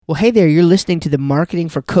Well, hey there, you're listening to the Marketing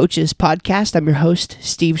for Coaches podcast. I'm your host,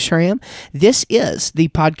 Steve Schramm. This is the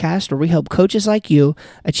podcast where we help coaches like you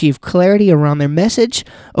achieve clarity around their message,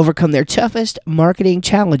 overcome their toughest marketing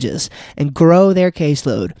challenges, and grow their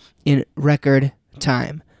caseload in record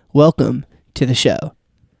time. Welcome to the show.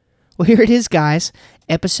 Well, here it is, guys,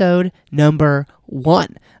 episode number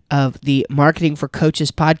 1 of the Marketing for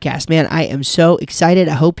Coaches podcast. Man, I am so excited.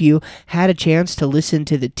 I hope you had a chance to listen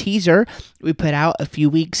to the teaser we put out a few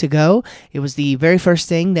weeks ago. It was the very first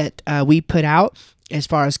thing that we put out as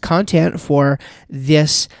far as content for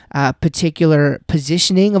this particular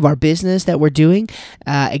positioning of our business that we're doing.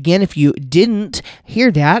 Again, if you didn't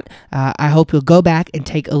hear that, I hope you'll go back and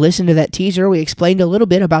take a listen to that teaser. We explained a little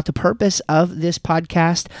bit about the purpose of this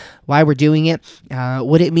podcast, why we're doing it,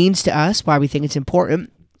 what it means to us, why we think it's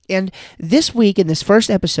important. And this week, in this first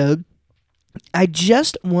episode, I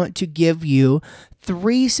just want to give you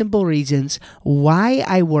 3 simple reasons why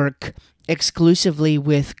I work exclusively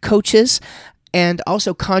with coaches and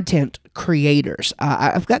also content creators.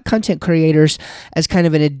 I've got content creators as kind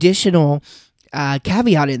of an additional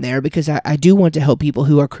caveat in there because I do want to help people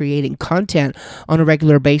who are creating content on a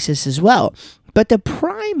regular basis as well. But the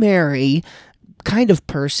primary kind of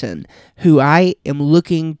person who I am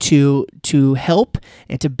looking to help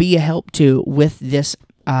and to be a help to with this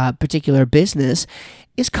particular business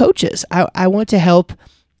is coaches. I want to help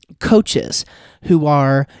coaches who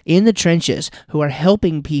are in the trenches, who are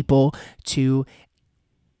helping people to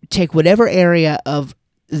take whatever area of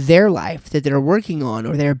their life that they're working on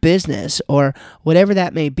or their business or whatever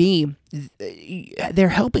that may be. They're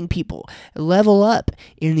helping people level up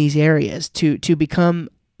in these areas to become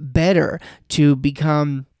better, to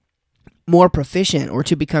become more proficient, or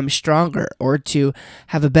to become stronger, or to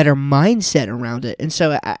have a better mindset around it. And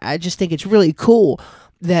so I just think it's really cool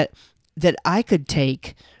that I could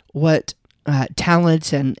take what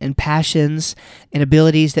talents and passions and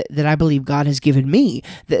abilities that I believe God has given me,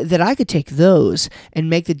 that I could take those and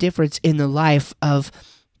make the difference in the life of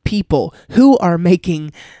people who are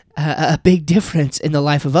making a big difference in the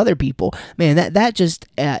life of other people. Man, that just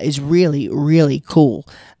is really, really cool.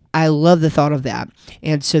 I love the thought of that.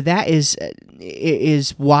 And so that is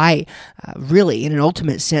why, really, in an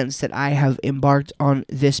ultimate sense, that I have embarked on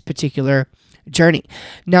this particular journey.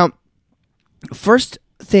 Now, first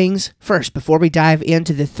things first, before we dive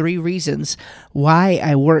into the 3 reasons why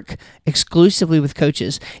I work exclusively with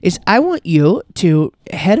coaches, is I want you to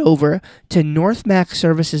head over to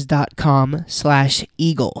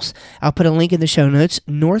northmacservices.com/eagles. I'll put a link in the show notes,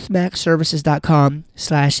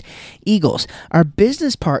 northmacservices.com/eagles. Our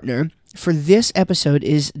business partner for this episode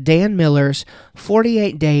is Dan Miller's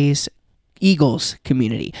 48 Days Eagles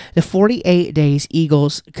community, the 48 Days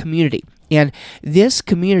Eagles community. And this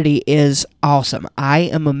community is awesome. I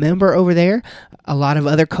am a member over there. A lot of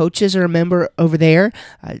other coaches are a member over there.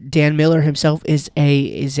 Dan Miller himself is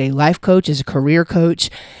a life coach, is a career coach.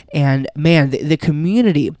 And man, the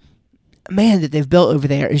community, man, that they've built over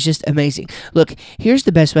there is just amazing. Look, here's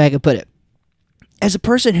the best way I could put it. As a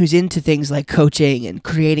person who's into things like coaching and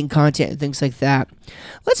creating content and things like that,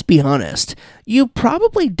 let's be honest, you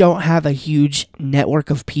probably don't have a huge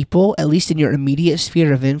network of people, at least in your immediate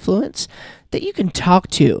sphere of influence, that you can talk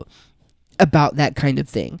to about that kind of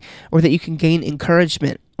thing, or that you can gain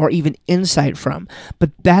encouragement or even insight from.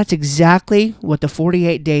 But that's exactly what the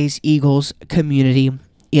 48 Days Eagles community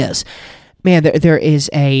is. Man, there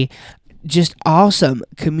is a just awesome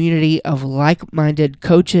community of like-minded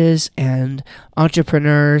coaches and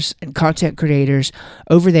entrepreneurs and content creators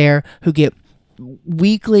over there who get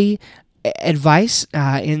weekly advice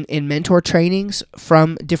in mentor trainings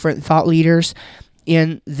from different thought leaders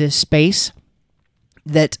in this space,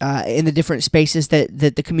 that in the different spaces that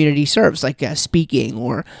the community serves, like speaking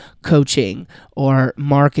or coaching or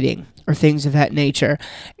marketing or things of that nature.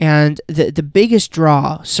 And the biggest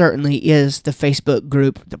draw certainly is the Facebook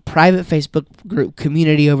group, the private Facebook group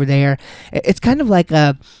community over there. It's kind of like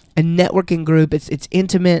a networking group. It's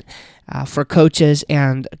intimate for coaches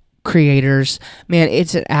and creators. Man,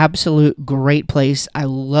 it's an absolute great place. I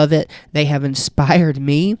love it. They have inspired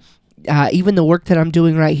me. Even the work that I'm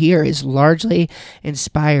doing right here is largely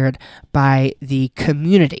inspired by the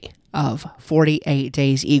community of 48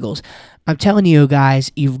 Days Eagles. I'm telling you guys,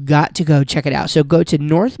 you've got to go check it out. So go to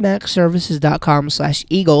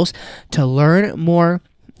northmacservices.com/eagles to learn more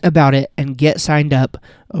about it and get signed up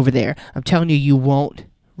over there. I'm telling you, you won't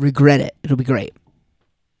regret it. It'll be great.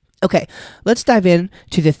 Okay, let's dive in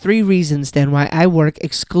to the 3 reasons then why I work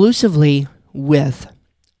exclusively with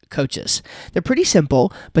coaches. They're pretty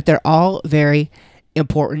simple, but they're all very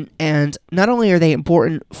important, and not only are they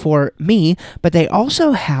important for me, but they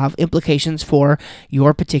also have implications for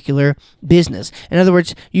your particular business. In other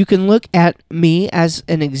words, you can look at me as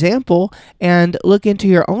an example and look into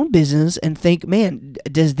your own business and think, man,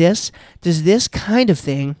 does this kind of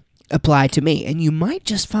thing apply to me? And you might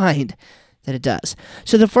just find that it does.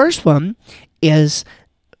 So the first one is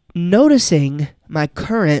noticing my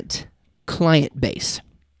current client base.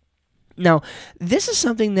 Now, this is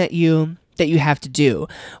something that you have to do.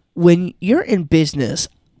 When you're in business,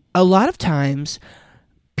 a lot of times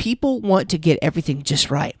people want to get everything just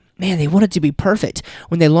right. Man, they want it to be perfect.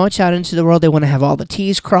 When they launch out into the world, they want to have all the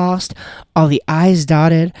T's crossed, all the I's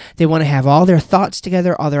dotted. They want to have all their thoughts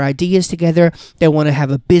together, all their ideas together. They want to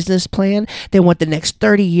have a business plan. They want the next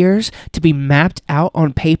 30 years to be mapped out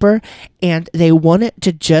on paper, and they want it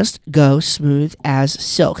to just go smooth as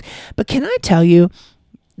silk. But can I tell you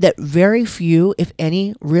that very few, if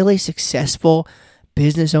any, really successful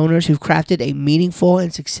business owners who've crafted a meaningful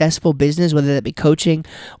and successful business, whether that be coaching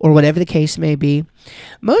or whatever the case may be,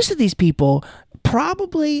 most of these people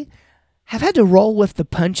probably have had to roll with the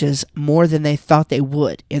punches more than they thought they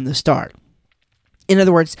would in the start. In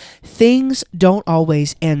other words, things don't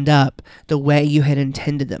always end up the way you had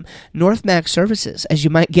intended them. NorthMax Services, as you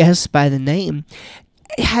might guess by the name,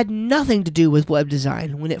 it had nothing to do with web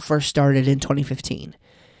design when it first started in 2015.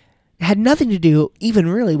 It had nothing to do even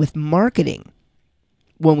really with marketing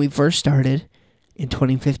when we first started in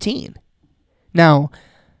 2015. Now,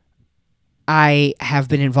 I have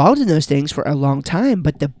been involved in those things for a long time,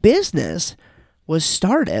 but the business was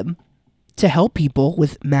started to help people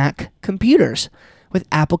with Mac computers, with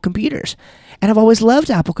Apple computers. And I've always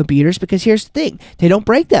loved Apple computers because here's the thing, they don't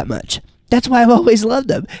break that much. That's why I've always loved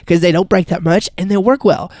them, because they don't break that much and they work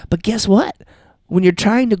well. But guess what? When you're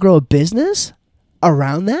trying to grow a business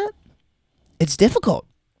around that, it's difficult.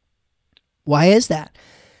 Why is that?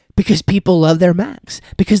 Because people love their Macs,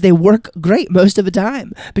 because they work great most of the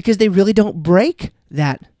time, because they really don't break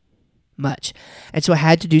that much. And so I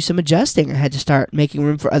had to do some adjusting. I had to start making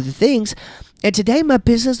room for other things. And today my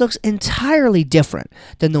business looks entirely different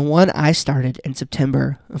than the one I started in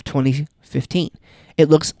September of 2015. It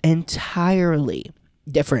looks entirely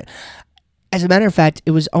different. As a matter of fact,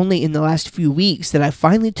 it was only in the last few weeks that I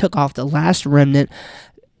finally took off the last remnant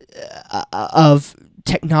of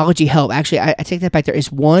technology help. Actually, I take that back. There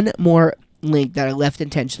is one more link that I left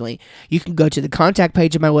intentionally. You can go to the contact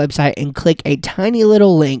page of my website and click a tiny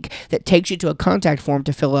little link that takes you to a contact form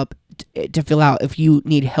to fill out if you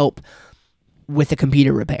need help with a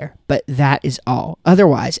computer repair. But that is all.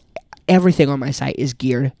 Otherwise, everything on my site is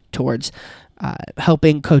geared towards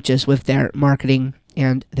helping coaches with their marketing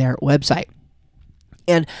and their website.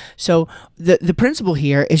 And so the principle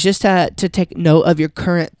here is just to take note of your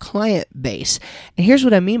current client base. And here's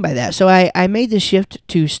what I mean by that. So I made the shift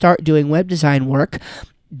to start doing web design work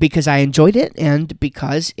because I enjoyed it and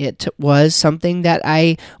because it was something that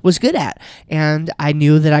I was good at. And I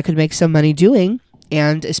knew that I could make some money doing,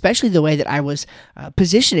 and especially the way that I was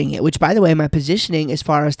positioning it, which, by the way, my positioning as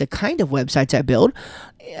far as the kind of websites I build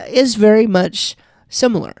is very much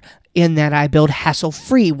similar, in that I build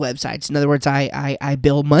hassle-free websites. In other words, I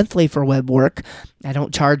bill monthly for web work. I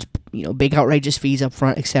don't charge big outrageous fees up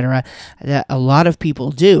front, etc. That a lot of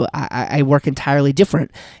people do. I work entirely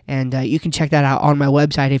different, and you can check that out on my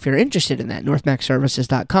website if you're interested in that,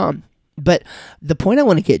 northmaxservices.com. But the point I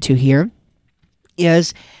want to get to here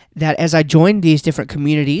is that as I joined these different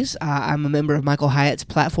communities, I'm a member of Michael Hyatt's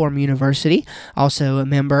Platform University, also a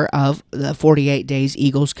member of the 48 Days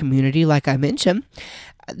Eagles community, like I mentioned.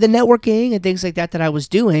 The networking and things like that I was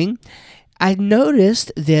doing, I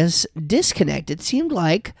noticed this disconnect. It seemed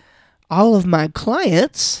like all of my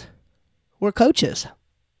clients were coaches.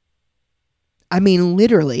 I mean,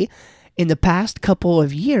 literally, in the past couple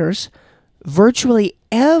of years, virtually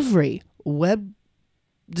every web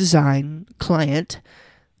design client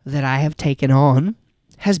that I have taken on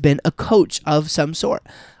has been a coach of some sort.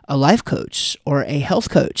 A life coach, or a health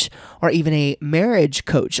coach, or even a marriage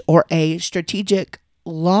coach, or a strategic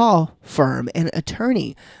law firm and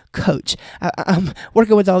attorney coach. I'm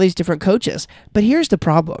working with all these different coaches. But here's the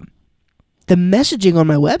problem. The messaging on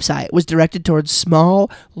my website was directed towards small,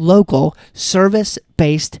 local,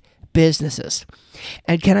 service-based businesses.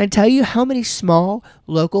 And can I tell you how many small,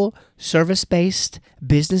 local, service-based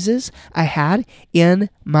businesses I had in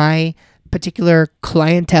my particular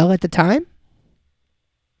clientele at the time?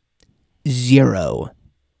 0.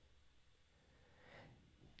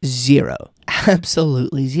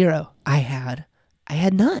 Absolutely 0. I had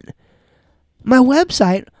none. My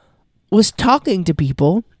website was talking to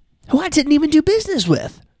people who I didn't even do business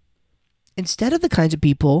with. instead of the kinds of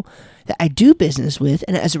people that I do business with.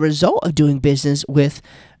 And as a result of doing business with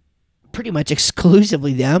pretty much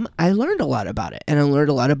exclusively them, I learned a lot about it. And I learned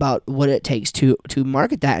a lot about what it takes to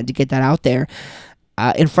market that and to get that out there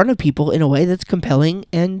in front of people in a way that's compelling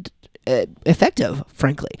and effective,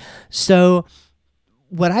 frankly. So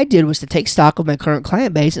what I did was to take stock of my current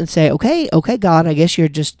client base and say, okay, God, I guess you're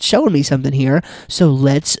just showing me something here, so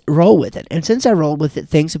let's roll with it. And since I rolled with it,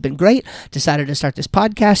 things have been great. Decided to start this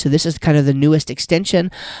podcast, so this is kind of the newest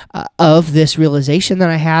extension of this realization that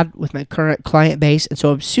I had with my current client base, and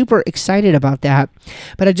so I'm super excited about that.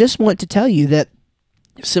 But I just want to tell you that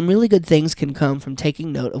some really good things can come from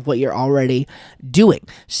taking note of what you're already doing.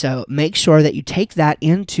 So make sure that you take that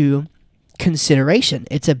into consideration.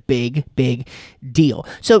 It's a big deal.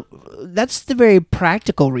 So that's the very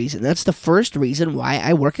practical reason. That's the first reason why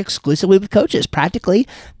I work exclusively with coaches. Practically,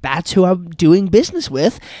 that's who I'm doing business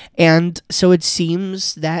with. And so it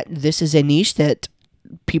seems that this is a niche that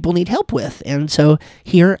people need help with. And so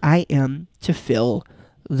here I am to fill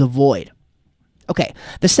the void. Okay,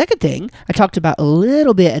 the second thing I talked about a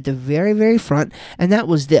little bit at the very front, and that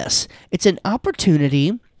was this. It's an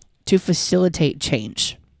opportunity to facilitate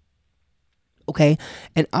change. Okay,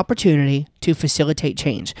 an opportunity to facilitate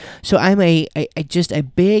change. So I'm just a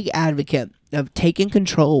big advocate of taking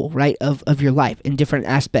control, right, of your life in different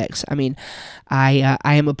aspects. I mean, I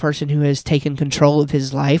am a person who has taken control of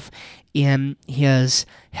his life in his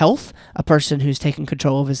health, a person who's taken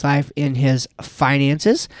control of his life in his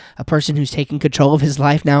finances, a person who's taken control of his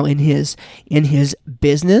life now in his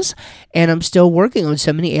business, and I'm still working on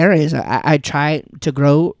so many areas. I try to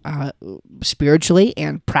grow spiritually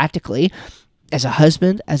and practically as a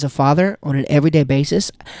husband, as a father, on an everyday basis.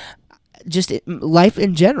 Just life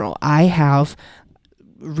in general, I have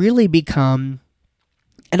really become,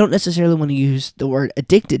 I don't necessarily want to use the word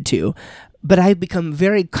addicted to, but I've become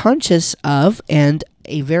very conscious of and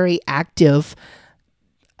a very active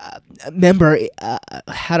member.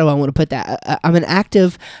 How do I want to put that? I'm an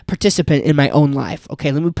active participant in my own life.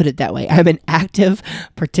 Okay, let me put it that way. I'm an active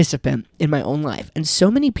participant in my own life. And so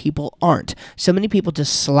many people aren't. So many people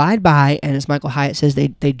just slide by, and as Michael Hyatt says, they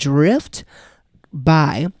drift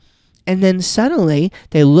by, and then suddenly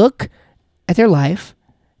they look at their life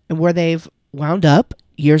and where they've wound up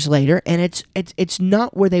years later, and it's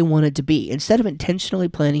not where they wanted to be, instead of intentionally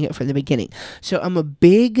planning it from the beginning. So I'm a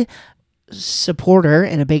big supporter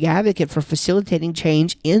and a big advocate for facilitating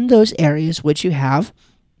change in those areas which you have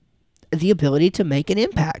the ability to make an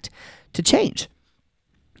impact, to change.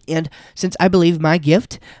 And since I believe my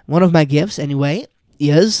gift, one of my gifts anyway,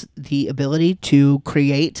 is the ability to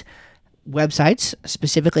create websites,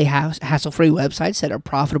 specifically hassle-free websites that are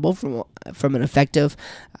profitable from an effective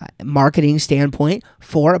marketing standpoint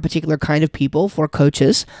for a particular kind of people, for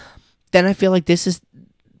coaches, then I feel like this is,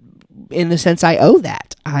 in a sense, I owe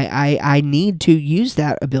that. I need to use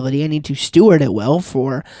that ability. I need to steward it well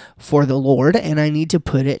for the Lord, and I need to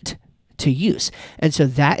put it to use. And so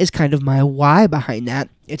that is kind of my why behind that.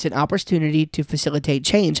 It's an opportunity to facilitate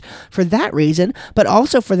change for that reason, but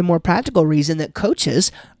also for the more practical reason that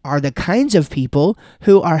coaches are the kinds of people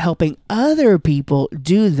who are helping other people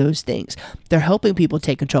do those things. They're helping people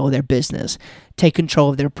take control of their business, take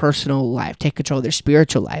control of their personal life, take control of their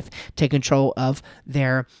spiritual life, take control of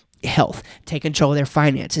their health, take control of their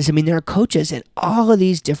finances. I mean, there are coaches in all of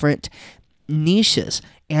these different niches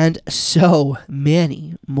and so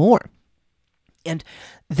many more. And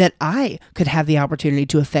that I could have the opportunity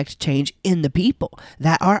to affect change in the people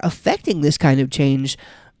that are affecting this kind of change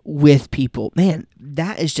with people. Man,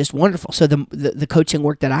 that is just wonderful. So the coaching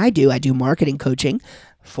work that I do marketing coaching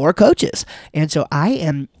for coaches. And so I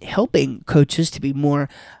am helping coaches to be more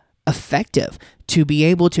effective, to be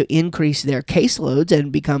able to increase their caseloads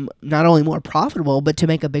and become not only more profitable, but to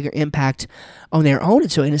make a bigger impact on their own.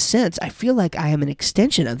 And so in a sense, I feel like I am an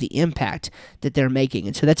extension of the impact that they're making.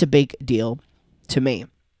 And so that's a big deal to me.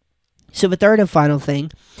 So the third and final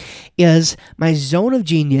thing is my zone of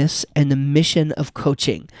genius and the mission of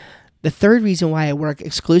coaching. The third reason why I work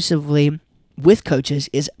exclusively with coaches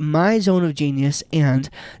is my zone of genius and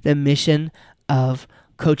the mission of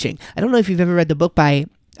coaching. I don't know if you've ever read the book by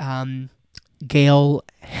Gail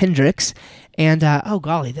Hendricks, and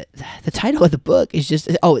the title of the book is just,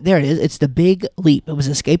 there it is. It's The Big Leap. It was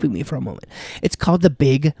escaping me for a moment. It's called The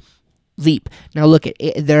Big Leap. Now look,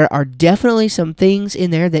 there are definitely some things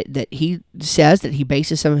in there that he says, that he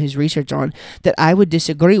bases some of his research on, that I would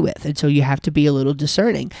disagree with, and so you have to be a little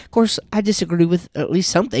discerning. Of course, I disagree with at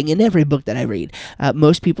least something in every book that I read.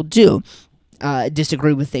 Most people do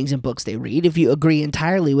disagree with things in books they read. If you agree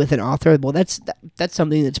entirely with an author, well, that's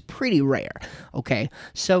something that's pretty rare. Okay,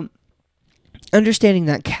 so understanding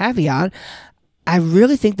that caveat, I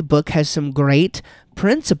really think the book has some great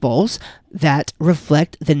principles that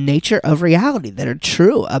reflect the nature of reality, that are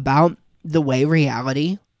true about the way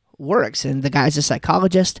reality works. And the guy's a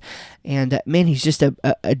psychologist, and man, he's just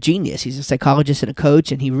a genius. He's a psychologist and a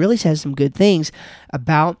coach, and he really says some good things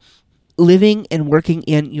about living and working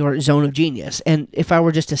in your zone of genius. And if I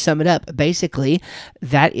were just to sum it up, basically,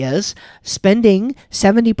 that is spending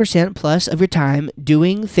 70% plus of your time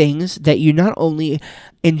doing things that you not only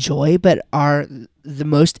enjoy, but are the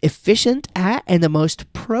most efficient at and the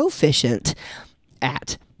most proficient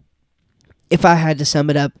at. If I had to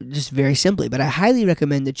sum it up just very simply, but I highly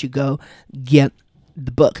recommend that you go get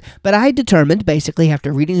the book. But I determined, basically,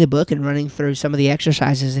 after reading the book and running through some of the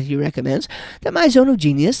exercises that he recommends, that my zone of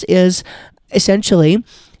genius is essentially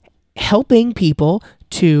helping people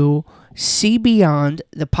to see beyond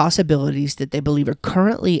the possibilities that they believe are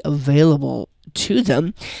currently available to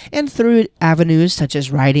them, and through avenues such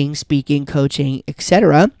as writing, speaking, coaching,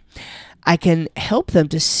 etc., I can help them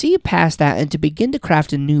to see past that and to begin to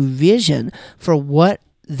craft a new vision for what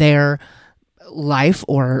their life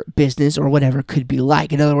or business or whatever could be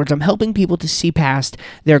like. In other words, I'm helping people to see past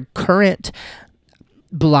their current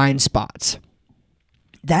blind spots.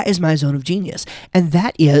 That is my zone of genius. And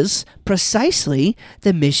that is precisely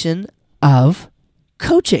the mission of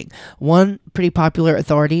coaching. One pretty popular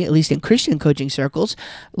authority, at least in Christian coaching circles,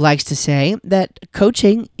 likes to say that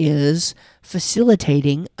coaching is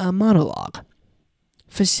facilitating a monologue.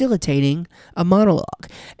 Facilitating a monologue.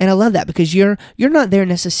 And I love that, because you're not there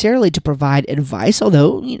necessarily to provide advice,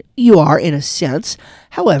 although you are in a sense.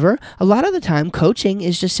 However, a lot of the time, coaching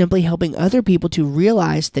is just simply helping other people to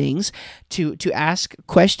realize things, to ask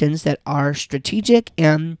questions that are strategic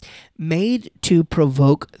and made to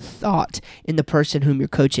provoke thought in the person whom you're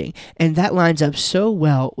coaching. And that lines up so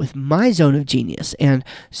well with my zone of genius. And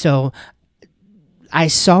so I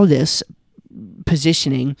saw this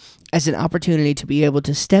positioning as an opportunity to be able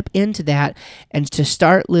to step into that and to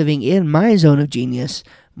start living in my zone of genius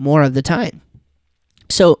more of the time.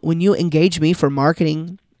 So when you engage me for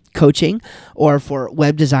marketing coaching or for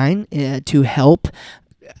web design to help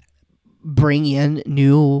bring in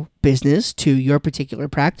new business to your particular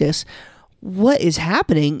practice, what is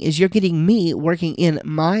happening is you're getting me working in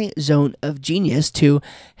my zone of genius to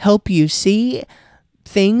help you see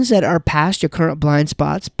things that are past your current blind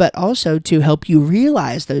spots, but also to help you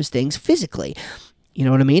realize those things physically. You know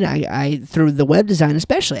what I mean? I through the web design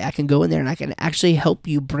especially, I can go in there and I can actually help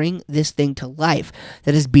you bring this thing to life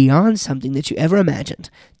that is beyond something that you ever imagined,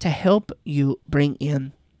 to help you bring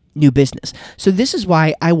in new business. So this is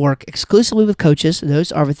why I work exclusively with coaches.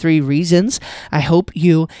 Those are the 3 reasons. I hope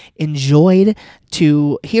you enjoyed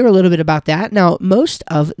to hear a little bit about that. Now, most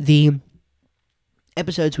of the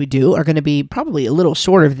episodes we do are going to be probably a little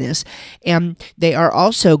shorter than this, and they are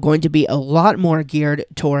also going to be a lot more geared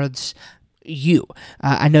towards you.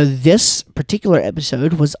 I know this particular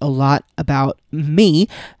episode was a lot about me,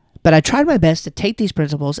 but I tried my best to take these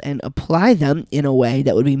principles and apply them in a way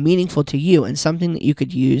that would be meaningful to you and something that you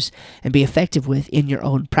could use and be effective with in your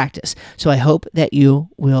own practice. So I hope that you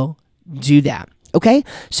will do that. Okay,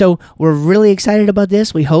 so we're really excited about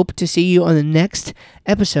this. We hope to see you on the next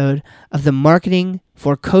episode of the Marketing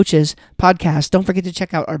for Coaches podcast. Don't forget to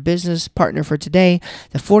check out our business partner for today,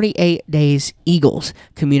 the 48 Days Eagles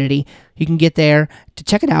community. You can get there to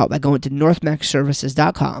check it out by going to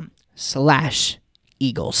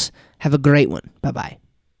northmaxservices.com/Eagles. Have a great one. Bye-bye.